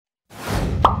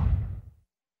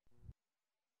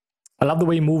I love the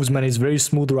way he moves, man. He's very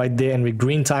smooth right there, and with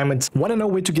green time, it's want to know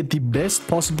where to get the best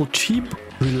possible cheap,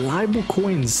 reliable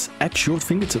coins at your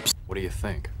fingertips. What do you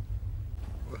think?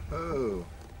 Whoa,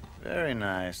 very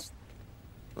nice.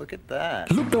 Look at that.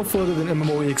 Look no further than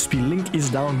MMOEXP. Link is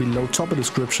down below, top of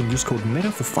description. Use code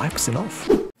META for 5% off.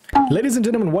 Ladies and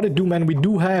gentlemen, what it do, man? We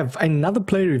do have another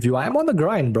player review. I am on the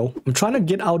grind, bro. I'm trying to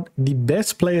get out the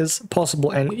best players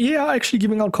possible, and yeah, actually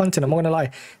giving out content. I'm not gonna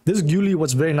lie. This Giuly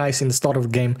was very nice in the start of the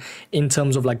game in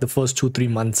terms of like the first 2-3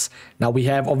 months. Now we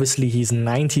have obviously his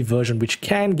 90 version, which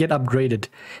can get upgraded.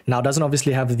 Now doesn't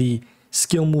obviously have the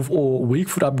skill move or weak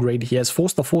foot upgrade. He has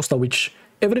 4-star, which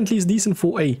evidently is decent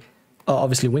for a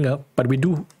obviously winger, but we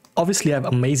do obviously have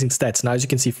amazing stats. Now as you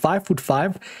can see,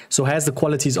 5'5", so has the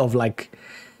qualities of like,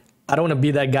 I don't want to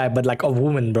be that guy, but like a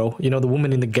woman, bro. You know, the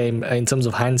woman in the game in terms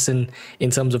of Hansen, in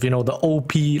terms of, you know, the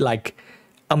OP, like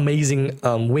amazing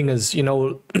wingers. You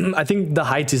know, I think the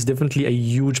height is definitely a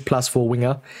huge plus for a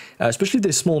winger, especially if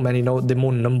they're small, man. You know, they're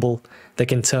more nimble, they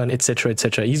can turn, etc,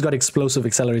 etc. He's got explosive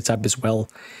accelerate type as well,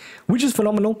 which is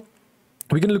phenomenal.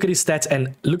 We're going to look at his stats,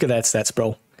 and look at that stats,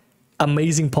 bro.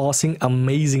 Amazing passing,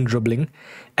 amazing dribbling,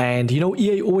 and you know,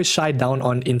 EA always shied down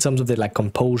on in terms of their like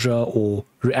composure or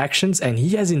reactions, and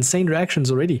he has insane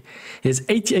reactions already. He has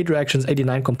 88 reactions,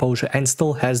 89 composure, and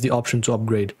still has the option to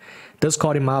upgrade. This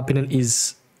card, in my opinion,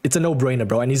 it's a no-brainer,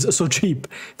 bro, and he's so cheap.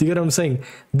 Do you get what I'm saying?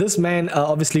 This man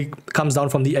obviously comes down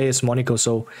from the AS Monaco,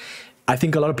 so I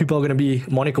think a lot of people are going to be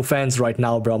Monaco fans right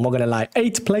now, bro. I'm not going to lie.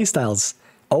 8 playstyles.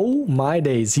 Oh my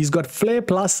days, he's got Flair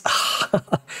Plus.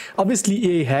 Obviously,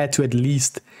 EA had to at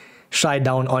least shy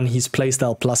down on his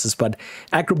playstyle pluses, but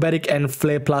Acrobatic and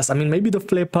Flair Plus, I mean, maybe the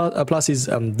Flair Plus is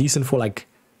decent for like,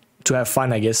 to have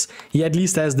fun, I guess. He at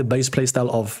least has the base playstyle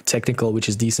of Technical, which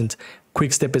is decent.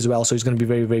 Quick Step as well, so he's going to be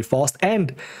very, very fast.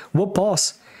 And Warp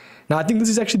Pass. Now, I think this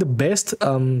is actually the best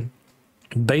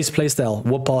base playstyle,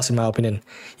 Warp Pass, in my opinion.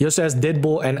 He also has Dead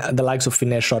Ball and the likes of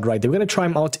Finesse Shot right there. We're going to try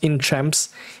him out in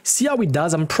Champs, see how he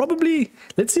does.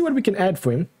 Let's see what we can add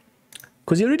for him,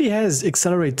 because he already has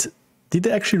Accelerate. Did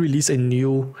they actually release a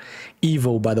new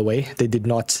Evo, by the way? They did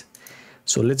not.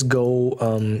 So let's go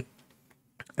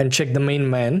and check the main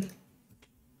man.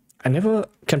 I never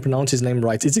can pronounce his name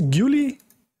right. Is it Giuly?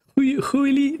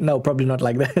 Giuly? No, probably not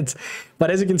like that.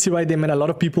 But as you can see right there, man, a lot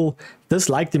of people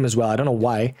disliked him as well. I don't know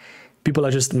why. People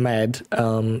are just mad.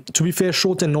 To be fair,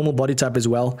 short and normal body type as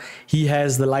well. He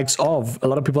has the likes of a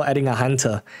lot of people adding a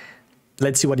Hunter.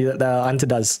 Let's see what the Hunter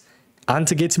does.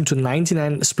 Hunter gets him to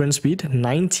 99 sprint speed,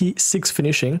 96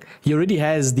 finishing. He already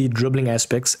has the dribbling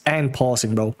aspects and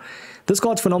passing, bro. This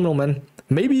card's phenomenal, man.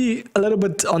 Maybe a little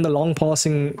bit on the long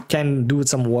passing can do with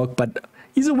some work, but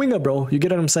he's a winger, bro. You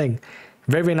get what I'm saying?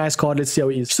 Very, very nice card. Let's see how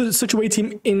he is. So situate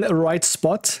him in the right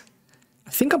spot. I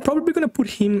think I'm probably going to put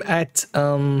him at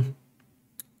Ram.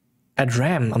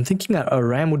 I'm thinking a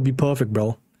Ram would be perfect,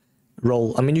 bro.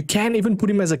 Roll. I mean, you can even put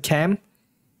him as a cam.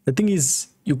 The thing is,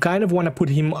 you kind of want to put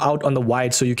him out on the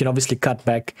wide so you can obviously cut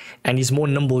back, and he's more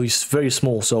nimble. He's very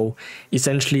small, so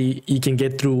essentially he can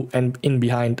get through and in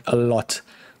behind a lot.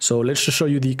 So let's just show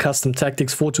you the custom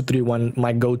tactics. 4-2-3-1,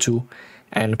 my go-to,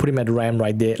 and put him at Ram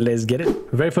right there. Let's get it.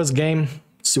 Very first game,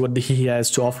 see what he has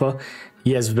to offer.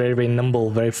 He has very, very nimble,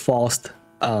 very fast,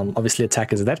 obviously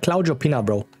attackers. Is that Cloud or Pina,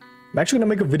 bro? I'm actually gonna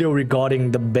make a video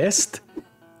regarding the best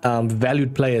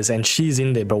valued players, and she's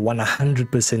in there, bro.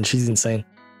 100%. She's insane.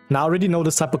 Now I already know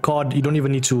this type of card. You don't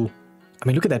even need to, I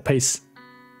mean, look at that pace.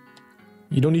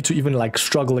 You don't need to even like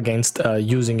struggle against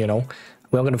using, you know.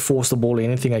 We're not gonna force the ball or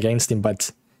anything against him,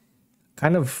 but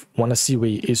kind of want to see where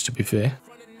he is, to be fair.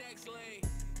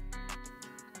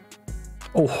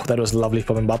 Oh, that was lovely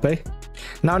from Mbappe.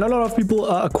 Now, not a lot of people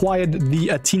acquired the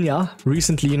Atinia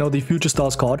recently, you know, the Future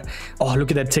Stars card. Oh, look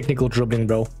at that technical dribbling,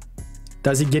 bro.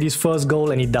 Does he get his first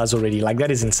goal? And he does already. Like, that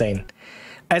is insane.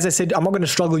 As I said, I'm not going to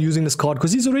struggle using this card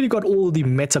because he's already got all the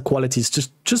meta qualities.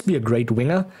 Just be a great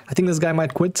winger. I think this guy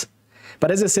might quit. But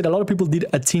as I said, a lot of people did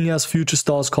Atinia's Future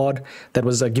Stars card that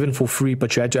was given for free,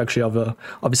 but you had to actually have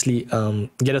obviously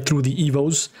get it through the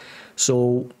Evos.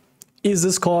 So is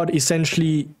this card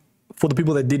essentially for the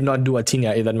people that did not do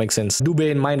Atinia, if that makes sense? Do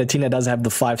bear in mind, Atinia does have the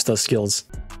 5-star skills.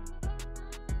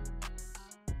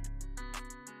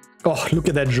 Oh, look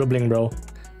at that dribbling, bro.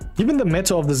 Even the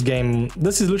meta of this game,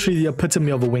 this is literally the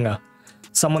epitome of a winger.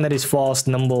 Someone that is fast,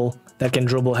 nimble, that can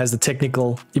dribble, has the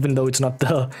technical, even though it's not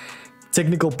the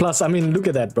technical plus. I mean, look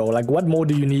at that, bro. Like, what more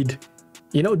do you need?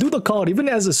 You know, do the card even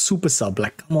as a super sub.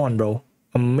 Like, come on, bro.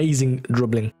 Amazing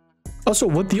dribbling. Also,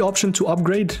 with the option to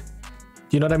upgrade,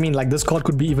 you know what I mean? Like, this card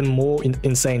could be even more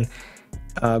insane.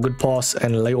 Good pass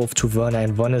and lay off to Werner,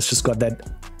 and Werner's just got that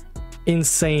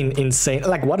insane.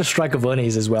 Like, what a striker Werner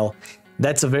is as well.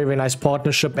 That's a very, very nice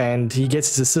partnership, and he gets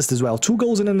his assist as well. 2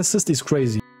 goals and an assist is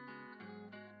crazy.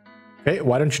 Okay,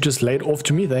 why don't you just lay it off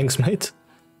to me? Thanks, mate.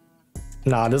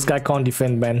 Nah, this guy can't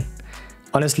defend, man.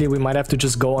 Honestly, we might have to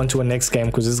just go on to a next game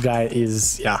because this guy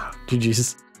is, yeah,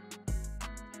 GG's.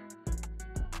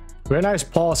 Very nice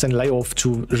pass and lay off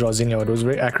to Jorginho. It was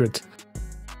very accurate.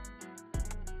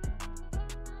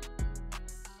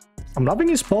 I'm loving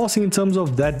his passing in terms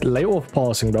of that layoff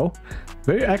passing, bro.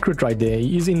 Very accurate right there.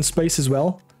 He is in space as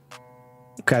well.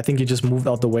 Okay, I think he just moved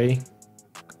out the way.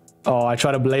 Oh, I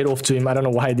tried to lay it off to him. I don't know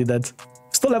why I did that.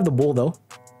 Still have the ball though.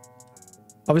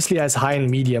 Obviously has high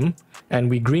and medium. And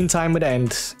we green time it,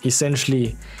 and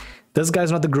essentially this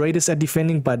guy's not the greatest at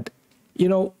defending, but you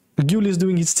know, Giuly is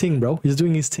doing his thing, bro. He's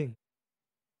doing his thing.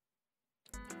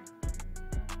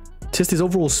 Test his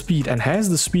overall speed, and has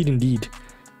the speed indeed.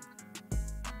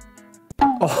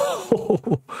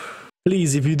 Oh,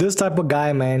 please, if you're this type of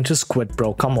guy, man, just quit,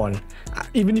 bro. Come on.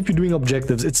 Even if you're doing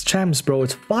objectives, it's champs, bro.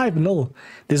 It's 5-0.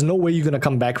 There's no way you're gonna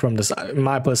come back from this, in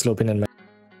my personal opinion, man.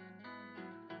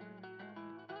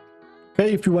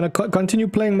 Okay, if you want to continue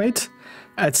playing, mate,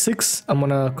 at 6, I'm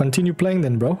gonna continue playing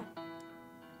then, bro.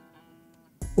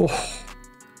 Oh,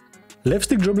 left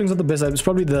stick dribbling's not the best. It's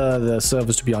probably the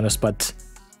service, to be honest, but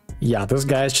yeah, this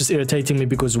guy is just irritating me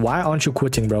because why aren't you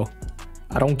quitting, bro?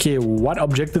 I don't care what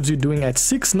objectives you're doing at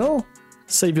 6-0.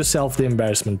 Save yourself the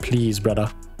embarrassment, please, brother.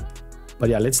 But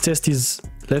yeah, let's test his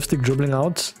left stick dribbling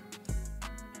out.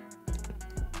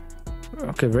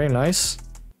 Okay, very nice.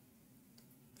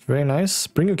 Very nice.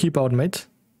 Bring your keeper out, mate.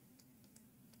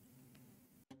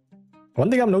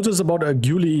 One thing I've noticed about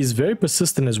Giuly is very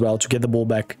persistent as well to get the ball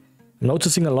back. I'm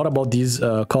noticing a lot about these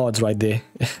cards right there.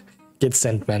 Get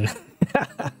sent, man.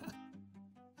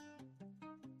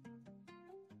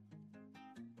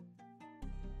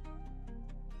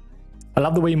 I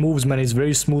love the way he moves, man. He's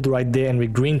very smooth right there, and we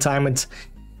green time it.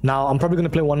 Now, I'm probably going to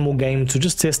play one more game to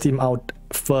just test him out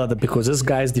further because this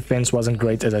guy's defense wasn't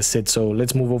great, as I said. So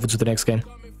let's move over to the next game.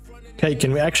 Okay,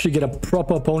 can we actually get a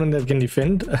proper opponent that can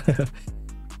defend?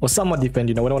 Or somewhat defend,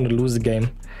 you know, we don't want to lose the game.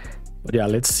 But yeah,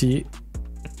 let's see.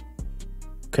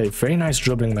 Okay, very nice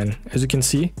dribbling, man. As you can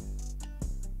see.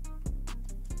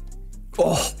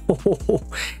 Oh,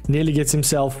 nearly gets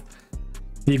himself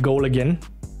the goal again.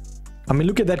 I mean,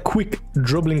 look at that quick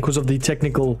dribbling because of the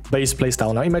technical base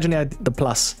playstyle. Now, imagine he had the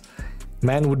plus.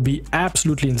 Man would be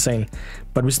absolutely insane.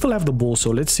 But we still have the ball,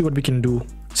 so let's see what we can do.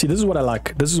 See, this is what I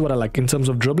like. This is what I like in terms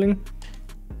of dribbling.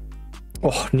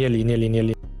 Oh, nearly.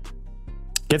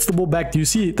 Gets the ball back. Do you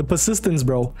see the persistence,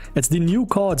 bro? It's the new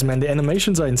cards, man. The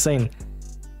animations are insane.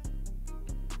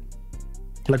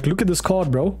 Like, look at this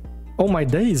card, bro. Oh my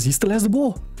days, he still has the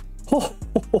ball. Oh.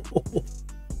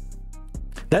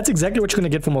 That's exactly what you're gonna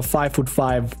get from a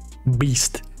 5'5"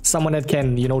 beast. Someone that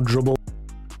can, you know, dribble.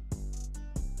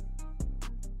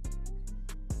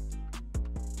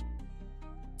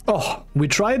 Oh, we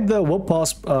tried the whip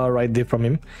pass right there from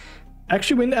him.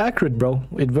 Actually went accurate, bro.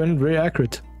 It went very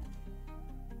accurate.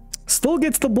 Still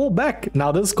gets the ball back.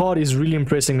 Now this card is really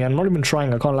impressing me. I'm not even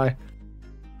trying, I can't lie.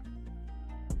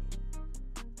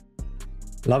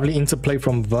 Lovely interplay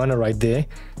from Werner right there.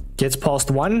 Gets past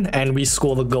one and we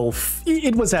score the goal.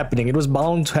 It was happening. It was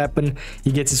bound to happen.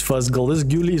 He gets his first goal. This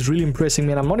Giuly is really impressing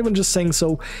me, and I'm not even just saying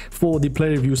so for the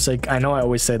player review's sake. I know I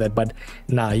always say that, but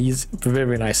nah, he's very,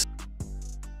 very nice.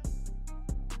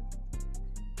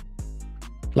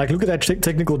 Like, look at that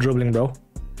technical dribbling, bro.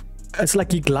 It's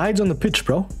like he glides on the pitch,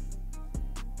 bro.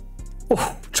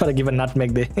 Oh, try to give a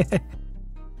nutmeg there.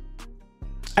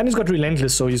 And he's got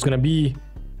relentless, so he's gonna be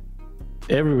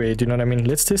everywhere. Do you know what I mean?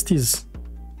 Let's test his...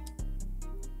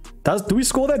 Do we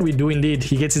score that? We do indeed.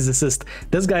 He gets his assist.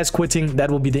 This guy is quitting.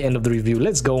 That will be the end of the review.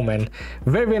 Let's go, man.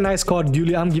 Very, very nice card,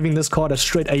 Giuly. I'm giving this card a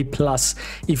straight A+.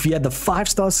 If he had the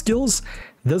 5-star skills,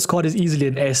 this card is easily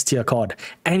an S tier card.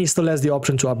 And he still has the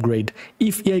option to upgrade.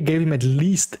 If EA gave him at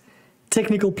least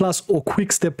technical plus or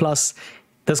quick step plus,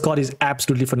 this card is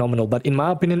absolutely phenomenal. But in my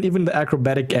opinion, even the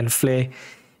acrobatic and flair,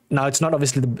 now it's not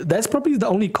obviously that's probably the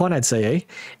only con I'd say,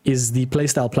 is the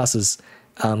playstyle pluses.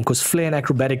 Because flair and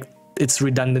acrobatic, it's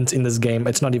redundant in this game.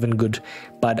 It's not even good.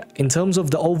 But in terms of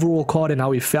the overall card and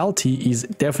how he felt, he is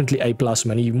definitely A+,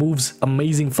 man. He moves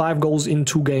amazing. 5 goals in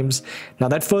 2 games. Now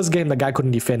that first game the guy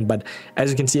couldn't defend, but as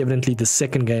you can see, evidently the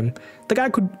second game the guy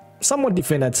could somewhat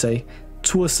defend, I'd say.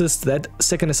 2 assists. That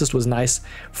second assist was nice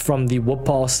from the whip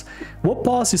pass. Whip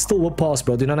pass is still whip pass,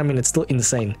 bro. Do you know what I mean? It's still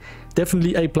insane.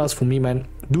 Definitely A+ for me, man.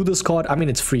 Do this card. I mean,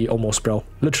 it's free almost, bro.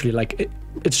 Literally, like,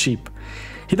 it's cheap.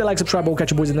 Hit the like, subscribe. We'll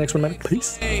catch you boys in the next one, man.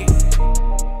 Peace.